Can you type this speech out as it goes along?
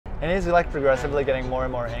And he's like progressively getting more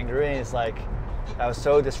and more angry. And he's like, that was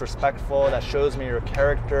so disrespectful. That shows me your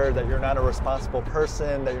character, that you're not a responsible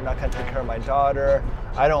person, that you're not gonna take care of my daughter.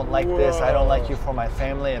 I don't like this. I don't like you for my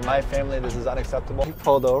family and my family. This is unacceptable. He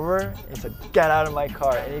pulled over. He said, get out of my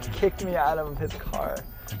car. And he kicked me out of his car.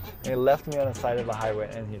 And he left me on the side of the highway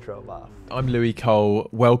and he drove off. I'm Louis Cole.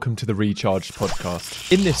 Welcome to the Recharged podcast.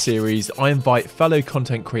 In this series, I invite fellow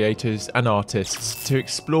content creators and artists to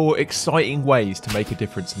explore exciting ways to make a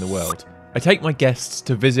difference in the world. I take my guests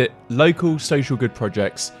to visit local social good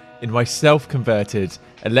projects in my self-converted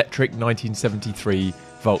electric 1973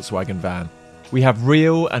 Volkswagen van. We have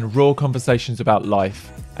real and raw conversations about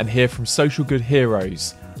life and hear from social good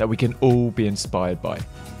heroes that we can all be inspired by.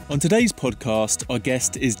 On today's podcast, our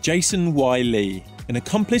guest is Jason Y. Lee, an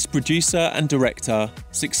accomplished producer and director,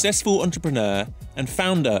 successful entrepreneur, and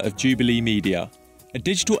founder of Jubilee Media, a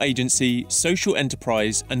digital agency, social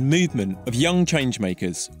enterprise, and movement of young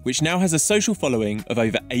changemakers, which now has a social following of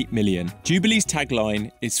over 8 million. Jubilee's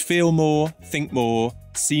tagline is feel more, think more,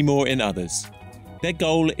 see more in others. Their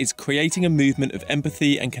goal is creating a movement of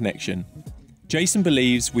empathy and connection. Jason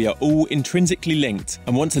believes we are all intrinsically linked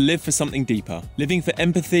and want to live for something deeper. Living for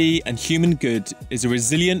empathy and human good is a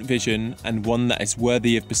resilient vision and one that is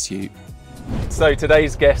worthy of pursuit. So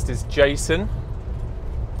today's guest is Jason,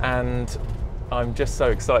 and I'm just so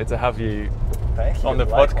excited to have you on the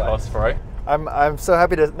podcast, bro. I'm so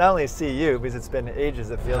happy to not only see you, because it's been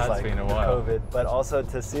ages, it feels like, been a while. COVID, but also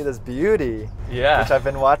to see this beauty, which I've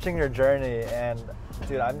been watching your journey, and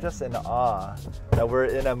dude, I'm just in awe that we're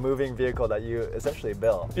in a moving vehicle that you essentially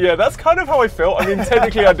built. Yeah, that's kind of how I feel. I mean,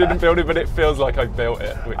 technically I didn't build it, but it feels like I built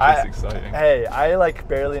it, which is exciting. Hey, I like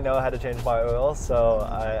barely know how to change my oil, so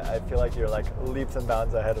I feel like you're like leaps and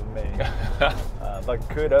bounds ahead of me. But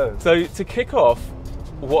kudos. So to kick off,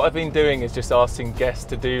 what I've been doing is just asking guests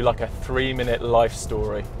to do like a 3-minute life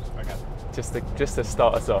story. Okay. Just to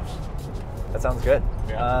start us off. That sounds good.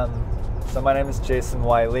 Yeah. So my name is Jason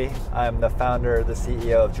Y. Lee. I'm the founder, the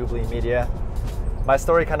CEO of Jubilee Media. My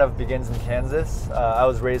story kind of begins in Kansas. I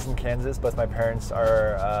was raised in Kansas, but my parents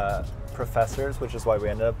are professors, which is why we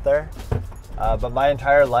ended up there. But my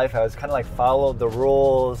entire life, I was kind of like followed the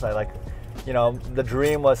rules. The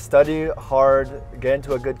dream was study hard, get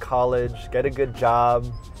into a good college, get a good job,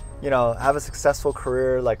 have a successful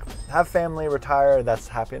career, like have family, retire, that's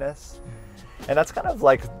happiness. And that's kind of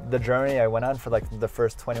like the journey I went on for like the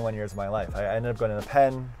first 21 years of my life. I ended up going to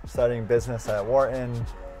Penn, studying business at Wharton,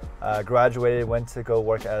 graduated, went to go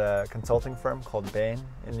work at a consulting firm called Bain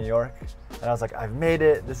in New York. And I was like, I've made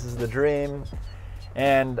it, this is the dream.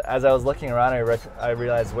 And as I was looking around, I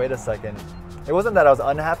realized, wait a second, it wasn't that I was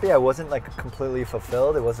unhappy, I wasn't like completely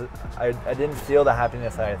fulfilled. I didn't feel the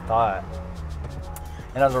happiness that I thought.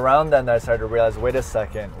 And it was around then that I started to realize, wait a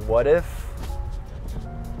second, what if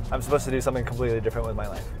I'm supposed to do something completely different with my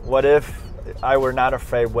life? What if I were not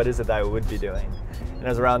afraid? What is it that I would be doing? And it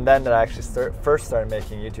was around then that I actually first started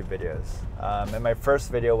making YouTube videos. And my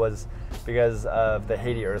first video was because of the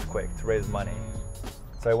Haiti earthquake, to raise money.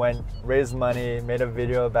 So I went, raised money, made a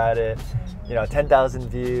video about it, 10,000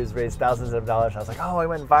 views, raised thousands of dollars. I was like, oh, I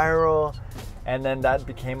went viral. And then that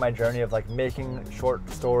became my journey of like making short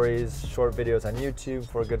stories, short videos on YouTube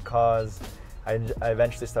for a good cause. I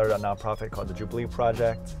eventually started a nonprofit called the Jubilee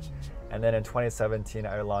Project. And then in 2017,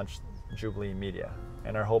 I launched Jubilee Media.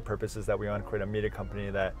 And our whole purpose is that we want to create a media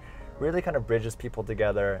company that really kind of bridges people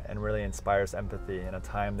together and really inspires empathy in a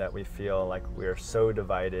time that we feel like we're so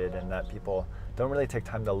divided and that people don't really take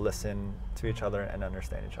time to listen to each other and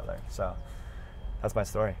understand each other. So that's my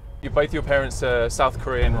story. Both your parents are South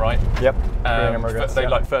Korean, right? Yep, Korean immigrants. They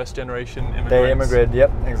like first generation immigrants? They immigrated,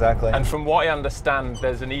 yep, exactly. And from what I understand,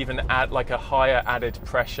 there's an even a higher added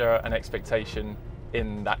pressure and expectation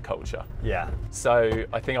in that culture. Yeah. So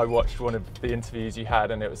I think I watched one of the interviews you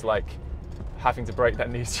had, and it was like having to break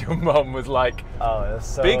that news to your mom was like it was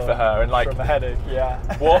so big for her, and like traumatic, yeah.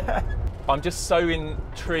 What? I'm just so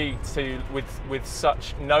intrigued with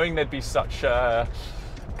such, knowing there'd be such a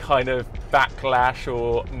kind of backlash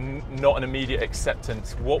or not an immediate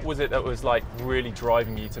acceptance. What was it that was like really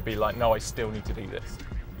driving you to be like, no, I still need to do this?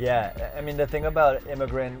 Yeah, I mean, the thing about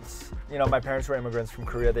immigrants, my parents were immigrants from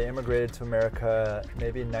Korea. They immigrated to America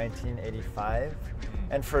maybe in 1985.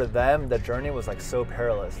 And for them, the journey was like so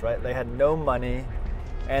perilous, right? They had no money,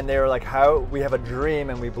 and they were like, we have a dream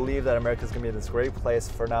and we believe that America's gonna be this great place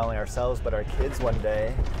for not only ourselves, but our kids one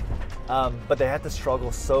day. But they had to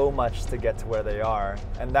struggle so much to get to where they are.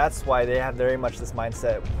 And that's why they have very much this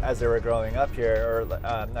mindset as they were growing up here, or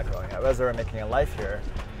not growing up, as they were making a life here,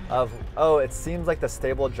 of, oh, it seems like the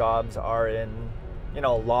stable jobs are in,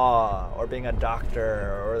 law or being a doctor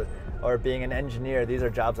or or being an engineer, these are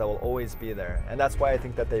jobs that will always be there. And that's why I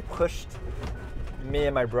think that they pushed me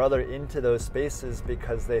and my brother into those spaces,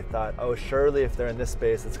 because they thought, oh, surely if they're in this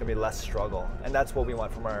space, it's gonna be less struggle. And that's what we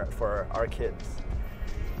want for our kids.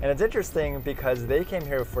 And it's interesting because they came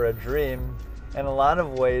here for a dream. In a lot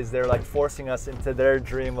of ways, they're like forcing us into their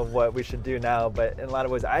dream of what we should do now. But in a lot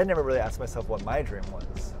of ways, I never really asked myself what my dream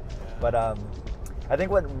was. But I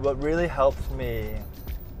think what really helped me,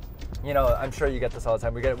 you know, I'm sure you get this all the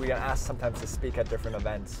time. We get asked sometimes to speak at different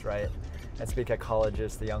events, right? And speak at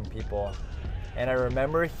colleges to young people. And I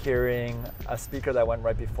remember hearing a speaker that went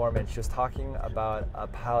right before me, and she was talking about a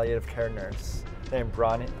palliative care nurse named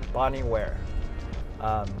Bonnie Ware.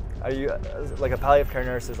 Like a palliative care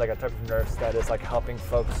nurse is like a type of nurse that is like helping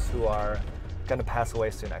folks who are going to pass away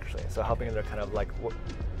soon, actually. So helping their kind of like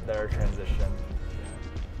their transition.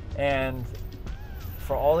 And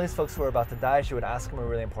for all these folks who are about to die, she would ask them a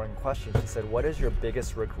really important question. She said, what is your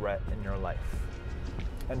biggest regret in your life?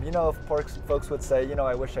 And you know, of course, folks would say, you know,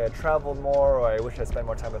 I wish I had traveled more, or I wish I spent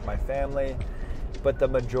more time with my family. But the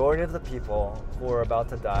majority of the people who are about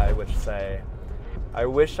to die would say, I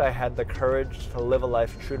wish I had the courage to live a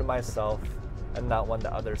life true to myself and not one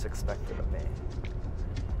that others expected of me.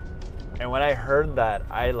 And when I heard that,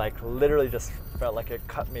 I like literally just felt like it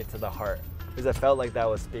cut me to the heart, because I felt like that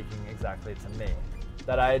was speaking exactly to me.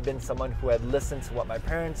 That I had been someone who had listened to what my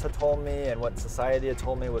parents had told me and what society had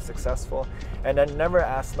told me was successful, and I never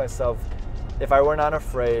asked myself, if I were not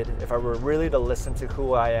afraid, if I were really to listen to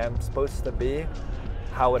who I am supposed to be,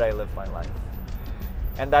 how would I live my life?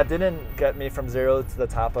 And that didn't get me from zero to the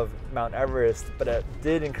top of Mount Everest, but it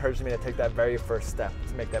did encourage me to take that very first step,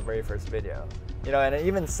 to make that very first video. You know, and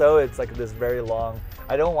even so, it's like this very long,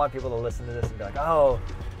 I don't want people to listen to this and be like, oh,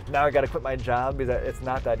 now I gotta quit my job, because it's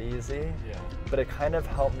not that easy. Yeah. But it kind of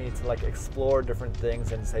helped me to like explore different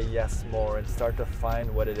things and say yes more and start to find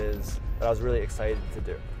what it is that I was really excited to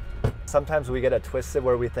do. Sometimes we get it twisted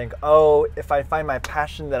where we think, oh, if I find my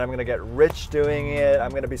passion, then I'm gonna get rich doing it,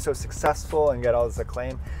 I'm gonna be so successful and get all this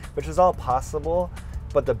acclaim, which is all possible.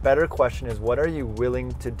 But the better question is, what are you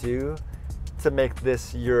willing to do to make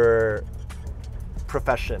this your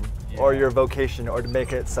profession or your vocation, or to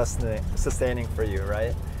make it sustaining for you,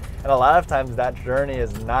 right? And a lot of times that journey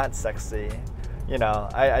is not sexy. You know,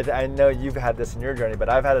 I know you've had this in your journey, but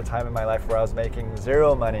I've had a time in my life where I was making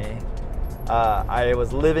zero money. I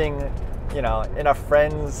was living, you know, in a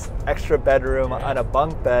friend's extra bedroom on a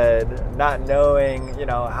bunk bed, not knowing, you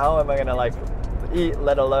know, how am I gonna like eat,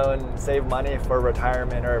 let alone save money for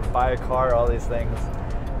retirement or buy a car, all these things.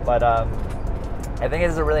 But I think it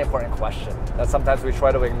is a really important question that sometimes we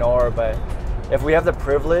try to ignore, but if we have the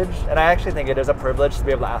privilege, and I actually think it is a privilege to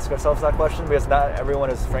be able to ask ourselves that question, because not everyone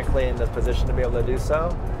is frankly in the position to be able to do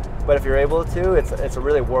so. But if you're able to, it's a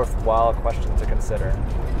really worthwhile question to consider.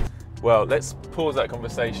 Well, let's pause that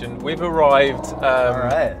conversation. We've arrived. All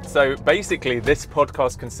right. So basically, this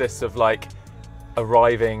podcast consists of like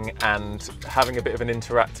arriving and having a bit of an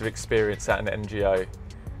interactive experience at an NGO.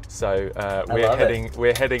 So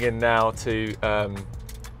we're heading in now to.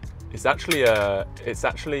 It's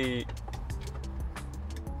actually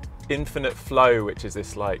Infinite Flow, which is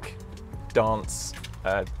this like dance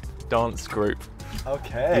group.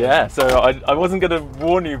 Okay. Yeah, so I wasn't going to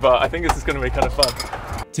warn you, but I think this is going to be kind of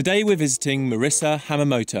fun. Today we're visiting Marissa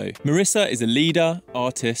Hamamoto. Marissa is a leader,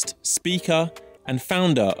 artist, speaker, and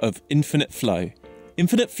founder of Infinite Flow.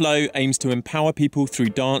 Infinite Flow aims to empower people through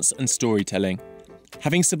dance and storytelling.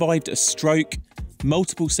 Having survived a stroke,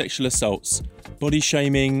 multiple sexual assaults, body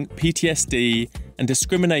shaming, PTSD, and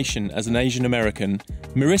discrimination as an Asian American,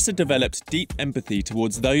 Marissa developed deep empathy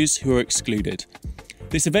towards those who are excluded.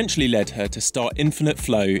 This eventually led her to start Infinite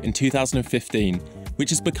Flow in 2015, which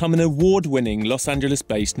has become an award-winning Los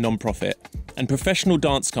Angeles-based non-profit and professional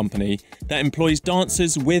dance company that employs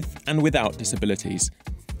dancers with and without disabilities.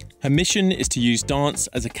 Her mission is to use dance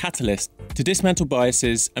as a catalyst to dismantle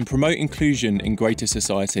biases and promote inclusion in greater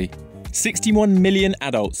society. 61 million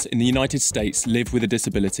adults in the United States live with a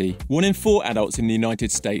disability. 1 in 4 adults in the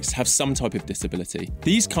United States have some type of disability.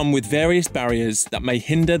 These come with various barriers that may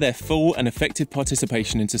hinder their full and effective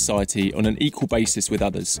participation in society on an equal basis with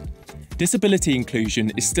others. Disability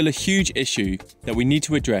inclusion is still a huge issue that we need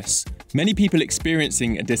to address. Many people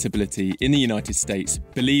experiencing a disability in the United States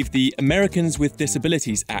believe the Americans with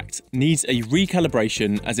Disabilities Act needs a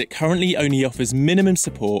recalibration, as it currently only offers minimum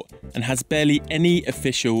support and has barely any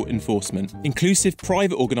official enforcement. Inclusive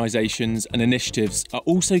private organisations and initiatives are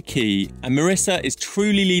also key, and Marissa is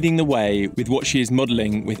truly leading the way with what she is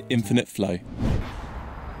modelling with Infinite Flow.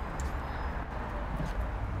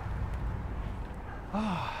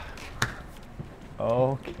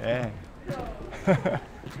 Okay.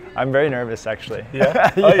 I'm very nervous, actually.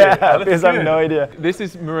 Yeah? Yeah, Oh, yeah. Oh, because I have no idea. This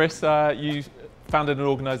is Marissa. You founded an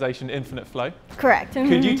organization, Infinite Flow. Correct.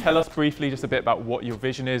 Could you tell us briefly just a bit about what your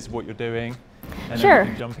vision is, what you're doing? And Sure. then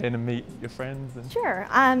you can jump in and meet your friends. And... Sure.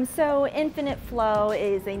 So Infinite Flow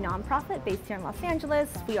is a nonprofit based here in Los Angeles.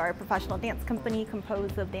 We are a professional dance company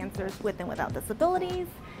composed of dancers with and without disabilities.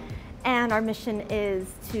 And our mission is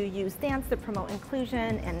to use dance to promote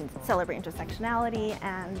inclusion and celebrate intersectionality.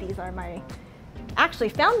 And these are my actually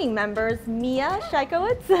founding members, Mia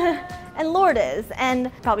Shaikowitz and Lourdes.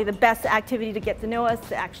 And probably the best activity to get to know us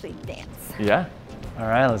to actually dance. Yeah. All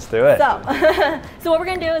right, let's do it. So what we're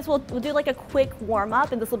gonna do is we'll do like a quick warm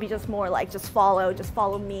up, and this will be just more like just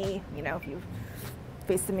follow me. You know, if you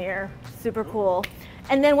face the mirror, super cool.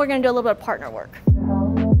 And then we're gonna do a little bit of partner work.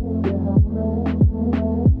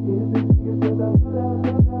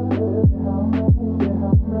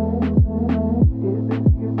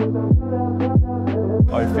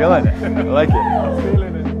 Oh, you're feeling it. I like it. I'm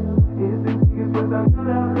feeling it.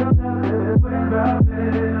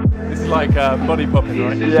 This is like body popping,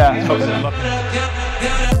 right? Yeah.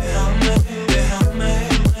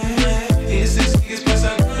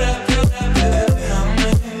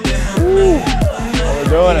 Ooh. Oh, we're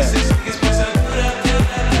doing it.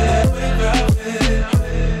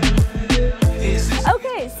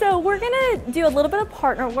 Okay, so we're gonna do a little bit of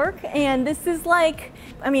partner work, and this is like,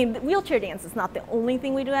 I mean, wheelchair dance is not the only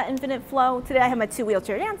thing we do at Infinite Flow. Today I have my 2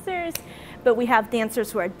 wheelchair dancers, but we have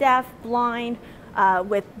dancers who are deaf, blind,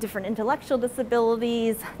 with different intellectual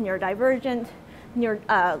disabilities, neurodivergent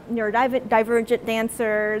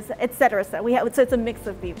dancers, etc. So it's a mix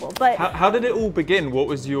of people. But How did it all begin? What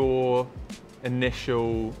was your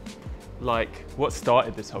initial, what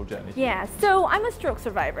started this whole journey? yeah, so I'm a stroke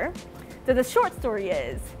survivor. So the short story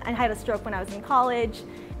is, I had a stroke when I was in college,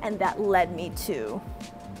 and that led me to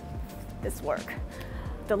this work.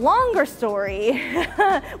 The longer story,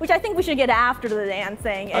 which I think we should get after the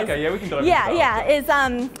dancing, is, Okay, yeah, we can dive into yeah,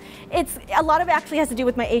 that. it's a lot of it actually has to do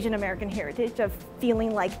with my Asian American heritage of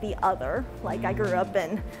feeling like the other. Like I grew up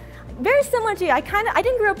in, very similar to you. I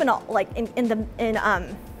didn't grow up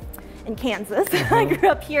in Kansas. I grew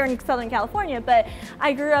up here in Southern California, but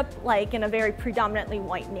I grew up like in a very predominantly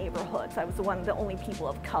white neighborhood. So I was one of the only people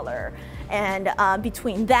of color. And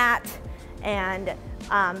between that and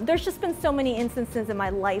there's just been so many instances in my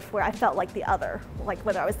life where I felt like the other, like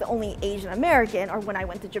whether I was the only Asian American or when I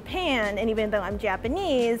went to Japan, and even though I'm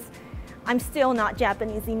Japanese, I'm still not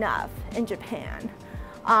Japanese enough in Japan.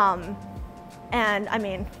 And I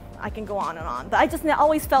mean, I can go on and on, but I just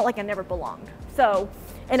always felt like I never belonged. So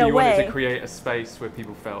in a way, you wanted to create a space where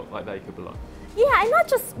people felt like they could belong. yeah, and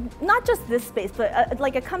not just this space, but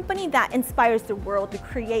like a company that inspires the world to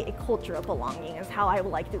create a culture of belonging is how I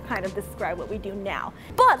would like to kind of describe what we do now.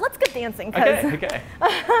 But let's get dancing, because Okay.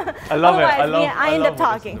 I love it. I end up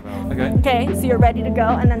talking. Okay. Okay, so you're ready to go,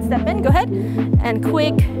 and then step in. Go ahead, and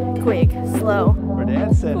quick, slow. We're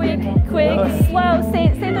dancing. Quick, slow.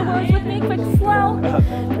 Say the words with me. Quick, slow.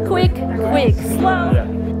 Quick, slow. Yeah.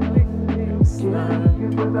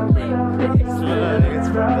 It's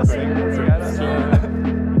from the singles together.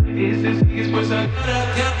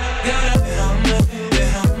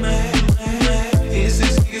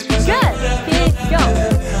 Good. Keep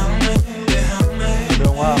going. We're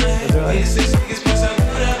doing well. We're doing it. Switch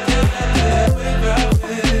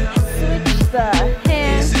the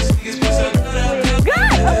hands.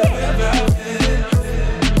 Good. Okay.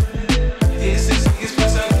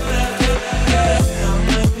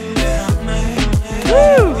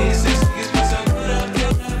 Woo!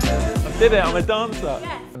 I did it, I'm a dancer.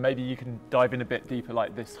 Yes. And maybe you can dive in a bit deeper,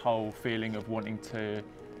 like this whole feeling of wanting to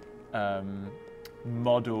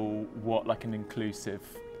model what like an inclusive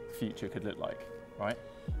future could look like, right?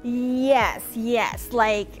 Yes.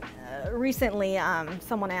 Like recently,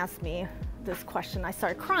 someone asked me this question. I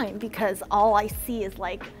started crying because all I see is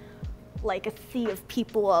like a sea of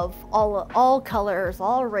people of all colors,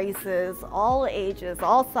 all races, all ages,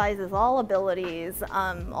 all sizes, all abilities,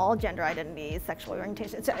 all gender identities, sexual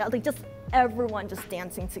orientation. So, like just everyone just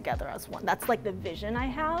dancing together as one. That's like the vision I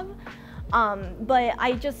have. But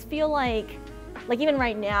I just feel like even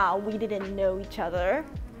right now, we didn't know each other,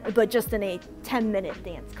 but just in a 10-minute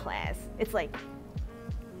dance class, it's like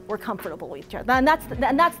we're comfortable with each other. And that's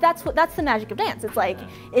the magic of dance.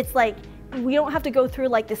 It's like we don't have to go through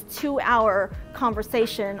like this 2-hour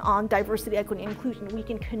conversation on diversity, equity, and inclusion. We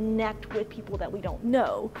can connect with people that we don't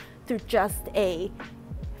know through just a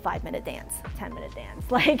 5-minute dance, 10-minute dance,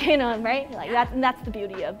 like, you know, right? Like that's the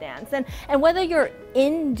beauty of dance. And whether you're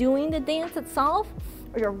in doing the dance itself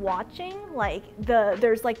or you're watching, like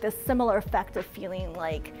there's like this similar effect of feeling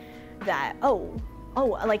like that, oh, oh,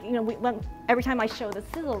 like, you know, every time I show the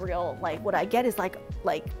sizzle reel, like what I get is like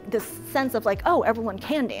this sense of like, oh, everyone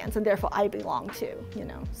can dance and therefore I belong too, you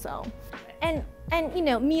know, so. And you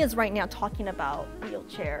know, Mia's right now talking about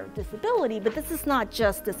wheelchair disability, but this is not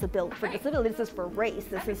just disability, this is for race,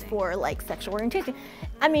 this is for like sexual orientation.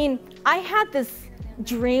 I mean, I had this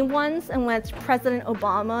dream once in which President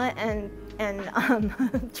Obama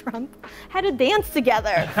and Trump had to dance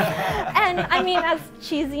together. And I mean, as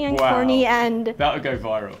cheesy and corny and... That would go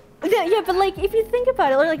viral. Yeah, but like if you think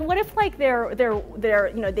about it, like what if like they're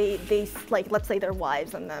you know they like, let's say they're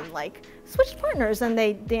wives and then like switch partners and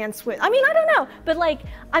they dance with, I mean, I don't know, but like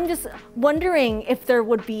I'm just wondering if there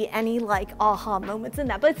would be any like aha moments in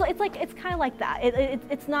that. But it's kind of like that.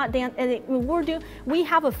 It's not dance. We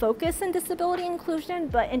have a focus in disability inclusion,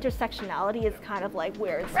 but intersectionality is kind of like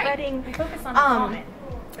where it's spreading. We focus on the common.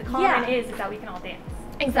 The common is that we can all dance.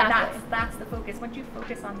 Exactly. That's the focus. Once you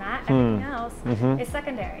focus on that, everything else is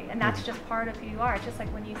secondary, and that's just part of who you are. It's just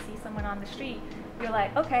like when you see someone on the street, you're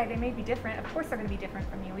like, okay, they may be different. Of course they're going to be different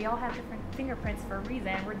from you. We all have different fingerprints for a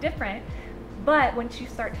reason. We're different, but once you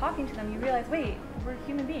start talking to them, you realize, wait, we're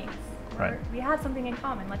human beings. We have something in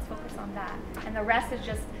common. Let's focus on that, and the rest is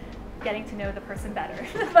just getting to know the person better.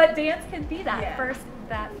 But dance can be that first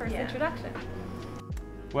introduction.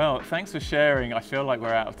 Well, thanks for sharing. I feel like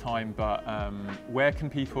we're out of time, but where can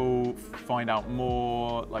people find out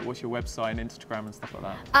more? Like, what's your website and Instagram and stuff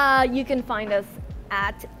like that? You can find us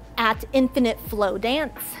at Infinite Flow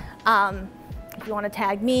Dance. If you want to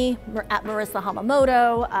tag me, at Marissa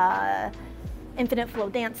Hamamoto,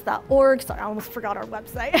 infiniteflowdance.org. Sorry, I almost forgot our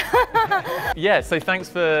website. Yeah, so thanks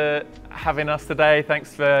for having us today.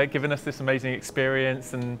 Thanks for giving us this amazing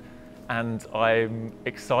experience, and I'm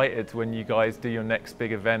excited when you guys do your next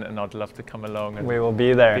big event, and I'd love to come along and we will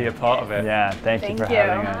be there. Be a part of it. Yeah, thank you for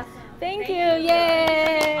having us. Thank you,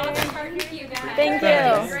 yay! Awesome partner to you guys. Thank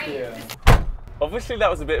you. Obviously that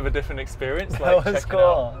was a bit of a different experience, like that was checking cool.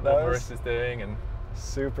 out That what was Marissa's doing, and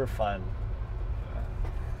super fun.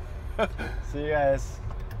 See you guys.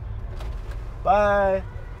 Bye.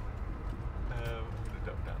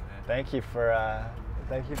 Thank you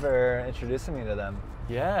for introducing me to them.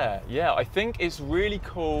 Yeah, I think it's really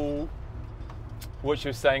cool what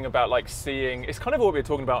you're saying about like seeing, it's kind of what we were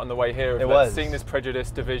talking about on the way here, seeing this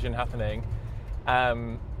prejudice, division happening,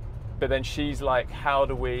 but then she's like, how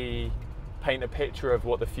do we paint a picture of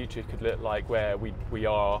what the future could look like where we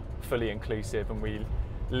are fully inclusive and we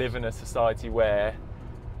live in a society where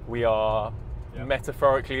we are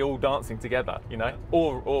metaphorically all dancing together, you know,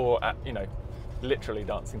 or you know, literally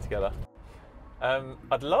dancing together.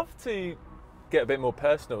 I'd love to get a bit more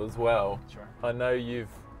personal as well. Sure. I know you've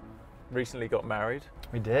recently got married.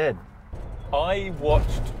 We did. I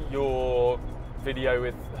watched your video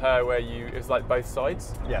with her where it was like both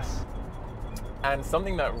sides. Yes. And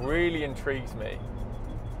something that really intrigued me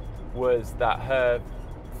was that her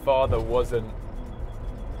father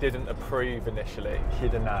didn't approve initially. He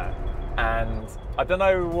did not. And I don't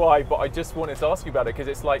know why, but I just wanted to ask you about it, because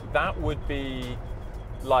it's like that would be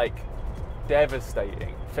like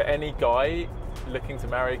devastating for any guy looking to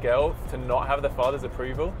marry a girl to not have the father's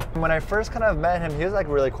approval. When I first kind of met him, he was like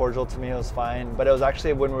really cordial to me, it was fine, but it was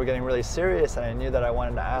actually when we were getting really serious and I knew that I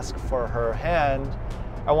wanted to ask for her hand,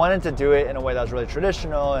 I wanted to do it in a way that was really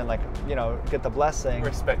traditional and like, you know, get the blessing.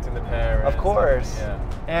 Respecting the parents. Of course. Yeah.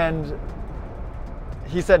 And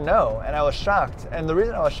he said no, and I was shocked. And the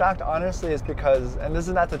reason I was shocked, honestly, is because, and this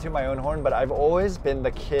is not to toot my own horn, but I've always been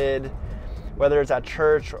the kid, whether it's at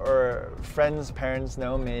church or friends' parents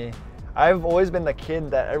know me, I've always been the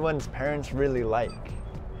kid that everyone's parents really like.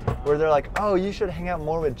 Where they're like, oh, you should hang out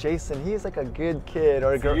more with Jason. He's like a good kid.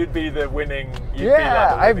 Or so you'd be the winning.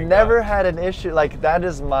 Yeah, I've never had an issue. Like, that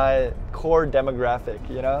is my core demographic,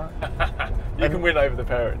 you know? You can win over the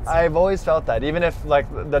parents. I've always felt that. Even if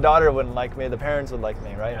like the daughter wouldn't like me, the parents would like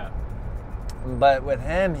me, right? Yeah. But with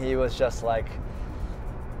him, he was just like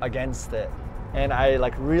against it. And I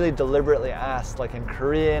like really deliberately asked, like in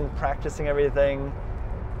Korean, practicing everything.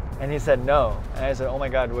 And he said no. And I said, oh my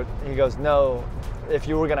God, what? He goes, no, if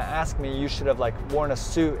you were gonna ask me, you should have like worn a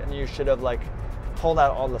suit and you should have like pulled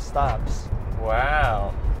out all the stops.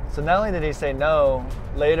 Wow. So not only did he say no,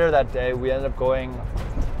 later that day, we ended up going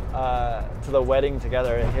to the wedding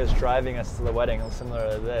together, and he was driving us to the wedding,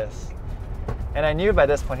 similar to this. And I knew by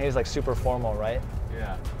this point he was like super formal, right?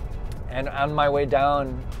 Yeah. And on my way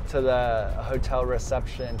down to the hotel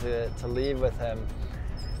reception to leave with him,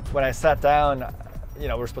 when I sat down, you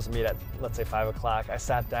know, we're supposed to meet at, let's say 5 o'clock. I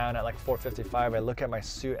sat down at like 4:55. I look at my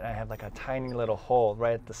suit and I have like a tiny little hole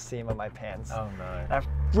right at the seam of my pants. Oh no. And I'm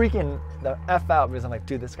freaking the F out because I'm like,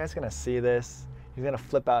 dude, this guy's gonna see this. he's gonna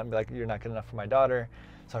flip out and be like, you're not good enough for my daughter.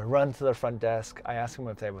 So I run to the front desk. I ask them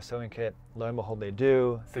if they have a sewing kit. Lo and behold, they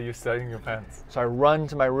do. So you're sewing your pants. So I run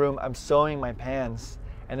to my room. I'm sewing my pants.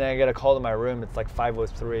 And then I get a call to my room. It's like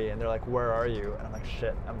 5:03, and they're like, "Where are you?" And I'm like,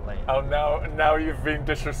 "Shit, I'm late." Oh, now you've been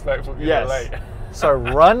disrespectful. Yes. You're late. So I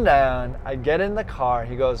run down. I get in the car.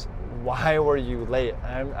 He goes, "Why were you late?"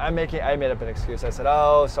 And I made up an excuse. I said,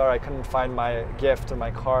 "Oh, sorry, I couldn't find my gift or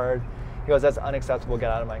my card." He goes, "That's unacceptable. Get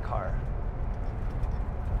out of my car."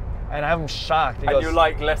 And I'm shocked. He goes, you're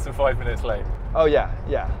like less than 5 minutes late. "Oh yeah,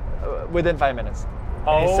 within 5 minutes." And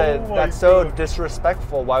Oh he said, my "That's so God.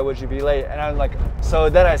 disrespectful. Why would you be late?" And I'm like, so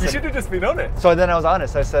then I You said, should have just been honest. so then I was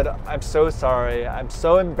honest. I said, "I'm so sorry. I'm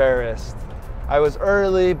so embarrassed. I was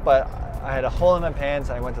early, but I had a hole in my pants.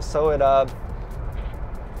 I went to sew it up."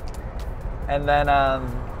 And then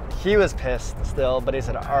he was pissed still, but he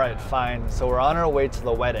said, "All right, fine." So we're on our way to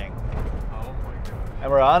the wedding. Oh my God. And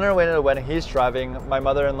we're on our way to the wedding. He's driving. My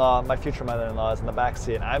mother-in-law, my future mother-in-law, is in the back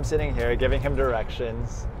seat. I'm sitting here giving him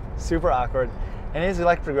directions. Super awkward. And he's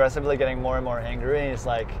like progressively getting more and more angry. And he's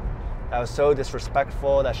like, "That was so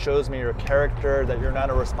disrespectful. That shows me your character, that you're not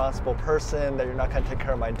a responsible person, that you're not going to take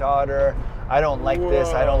care of my daughter. I don't like this.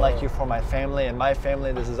 I don't like you for my family. And my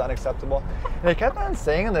family, this is unacceptable." And he kept on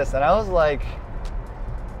saying this. And I was like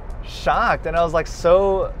shocked. And I was like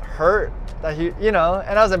so hurt that he, and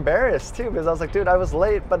I was embarrassed too, because I was like, dude, I was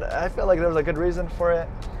late, but I feel like there was a good reason for it.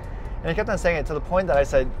 And he kept on saying it to the point that I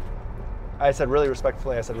said really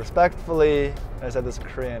respectfully, and I said this in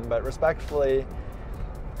Korean, but respectfully,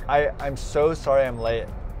 I'm so sorry I'm late,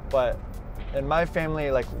 but in my family,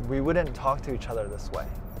 like, we wouldn't talk to each other this way.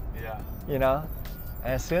 Yeah.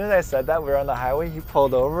 And as soon as I said that, we were on the highway, he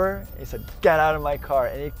pulled over, he said, "Get out of my car,"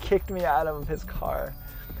 and he kicked me out of his car,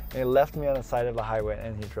 and he left me on the side of the highway,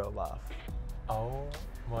 and he drove off. Oh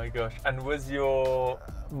my gosh. And was your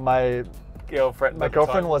My girlfriend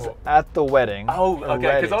girlfriend was at the wedding. Oh, okay,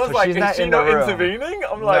 already, because I was so like, she's is she in the not room. intervening?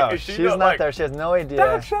 I'm like, No, is she she's not like, there. She has no idea.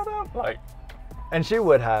 "Dad, shut up." Like, And she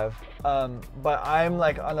would have. But I'm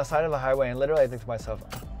like on the side of the highway, and literally I think to myself,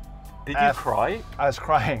 did you cry? I was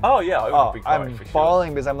crying. Oh yeah, I would be crying I'm for sure.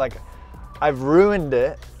 bawling because I'm like, I've ruined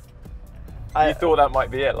it. You thought that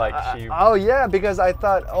might be it, like she. Oh yeah, because I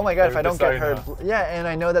thought, oh my God, if I don't get disown her, yeah, and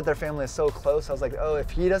I know that their family is so close. I was like, oh, if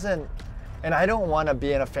he doesn't, and I don't want to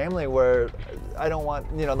be in a family where I don't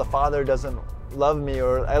want, the father doesn't love me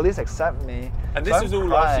or at least accept me. And So this I'm was all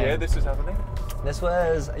last crying. year. This was happening. This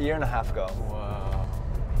was a year and a half ago. Wow.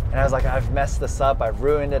 And I was like, I've messed this up. I've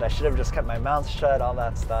ruined it. I should have just kept my mouth shut, all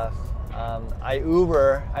that stuff. I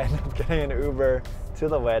ended up getting an Uber to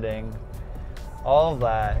the wedding. All of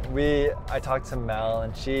that. I talked to Mel,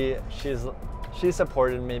 and she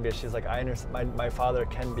supported me because she's like, I understand. My father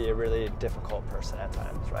can be a really difficult person at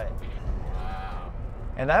times, right? Wow.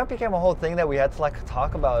 And that became a whole thing that we had to like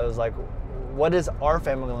talk about. It was like, what is our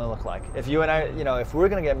family going to look like? If you and I, if we're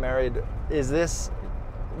going to get married,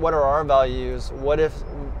 what are our values?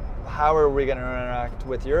 How are we going to interact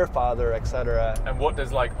with your father, etc.? And what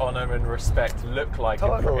does like honor and respect look like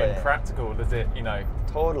Totally. in practical? Does it,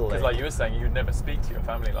 Totally. Because like you were saying, you would never speak to your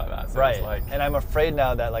family like that. So Right. It's like, and I'm afraid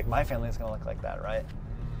now that like my family is going to look like that, right?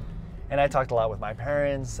 And I talked a lot with my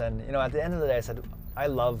parents, and at the end of the day, I said, I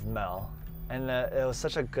love Mel. And it was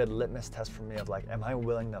such a good litmus test for me of like, am I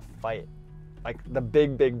willing to fight? Like the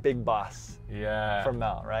big boss yeah. for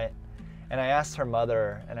Mel, right? And I asked her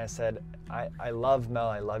mother, and I said, I love Mel,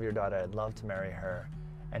 I love your daughter, I'd love to marry her.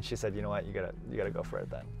 And she said, you know what, you gotta go for it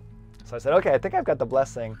then. So I said, okay, I think I've got the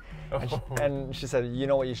blessing. And she said, you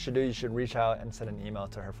know what you should do? You should reach out and send an email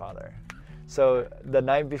to her father. So the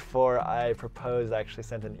night before I proposed, I actually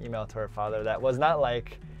sent an email to her father that was not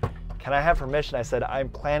like, can I have permission? I said, I'm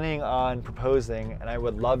planning on proposing, and I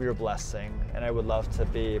would love your blessing, and I would love to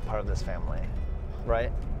be part of this family,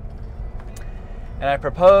 right? And I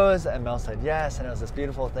proposed, and Mel said yes, and it was this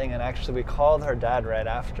beautiful thing. And actually, we called her dad right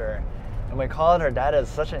after. And we called her dad. It was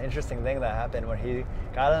such an interesting thing that happened. When he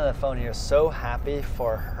got on the phone, he was so happy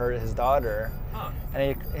for his daughter. Huh.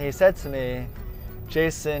 And he said to me,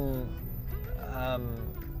 Jason,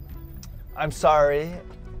 I'm sorry.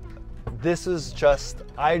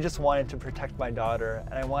 I just wanted to protect my daughter,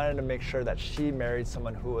 and I wanted to make sure that she married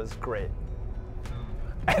someone who was great.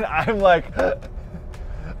 And I'm like,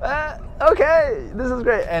 okay, this is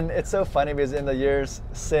great. And it's so funny because in the years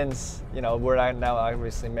since, we're now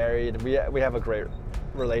obviously married, we have a great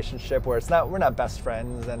relationship where we're not best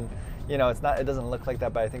friends, and it doesn't look like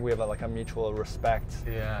that, but I think we have a mutual respect.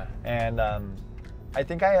 Yeah. And I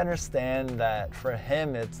think I understand that for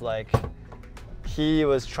him, it's like he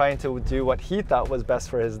was trying to do what he thought was best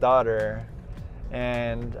for his daughter,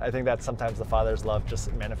 And I think that sometimes the father's love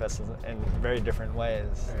just manifests in very different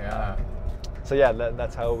ways. Yeah. So yeah,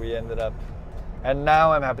 that's how we ended up. And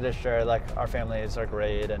now I'm happy to share, like, our families are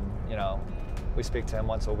great, and you know, we speak to him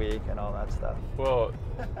once a week and all that stuff. Well,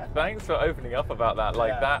 thanks for opening up about that.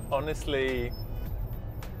 Like, Yeah. that honestly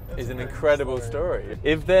is an incredible story.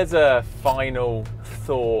 If there's a final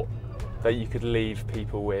thought that you could leave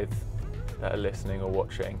people with that are listening or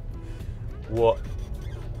watching, what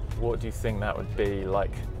do you think that would be?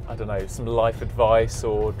 Like, I don't know, some life advice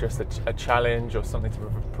or just a challenge or something to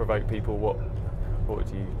provoke people? What would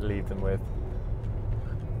you leave them with?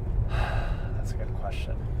 That's a good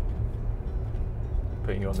question.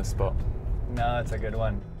 Putting you on the spot. No, it's a good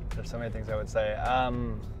one. There's so many things I would say.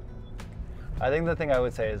 I think the thing I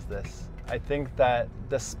would say is this. I think that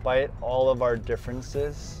despite all of our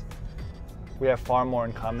differences, we have far more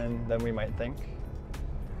in common than we might think.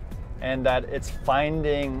 And that it's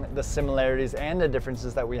finding the similarities and the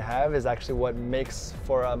differences that we have is actually what makes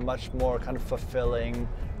for a much more kind of fulfilling,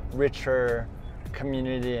 richer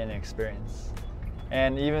community and experience.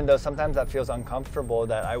 And even though sometimes that feels uncomfortable,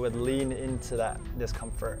 that I would lean into that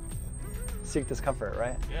discomfort. Seek discomfort,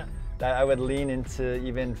 right? Yeah. That I would lean into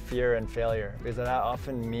even fear and failure, because that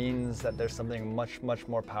often means that there's something much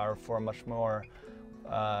more powerful, much more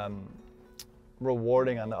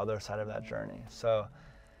rewarding on the other side of that journey. So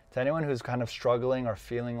to anyone who's kind of struggling or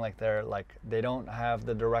feeling like they don't have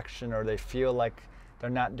the direction, or they feel like they're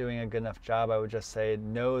not doing a good enough job, I would just say,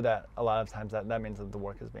 know that a lot of times that means that the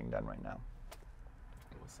work is being done right now.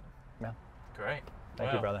 Awesome. Yeah. Great.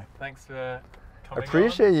 Thank you, brother. Thanks for coming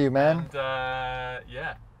Appreciate on. you, man. And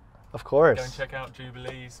yeah. Of course. Go and check out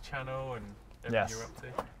Jubilee's channel and everything you're up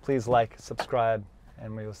to. Please like, subscribe,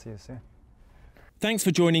 and we will see you soon. Thanks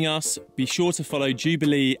for joining us. Be sure to follow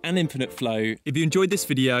Jubilee and Infinite Flow. If you enjoyed this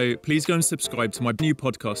video, please go and subscribe to my new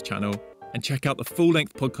podcast channel and check out the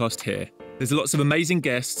full-length podcast here. There's lots of amazing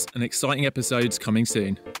guests and exciting episodes coming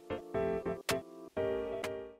soon.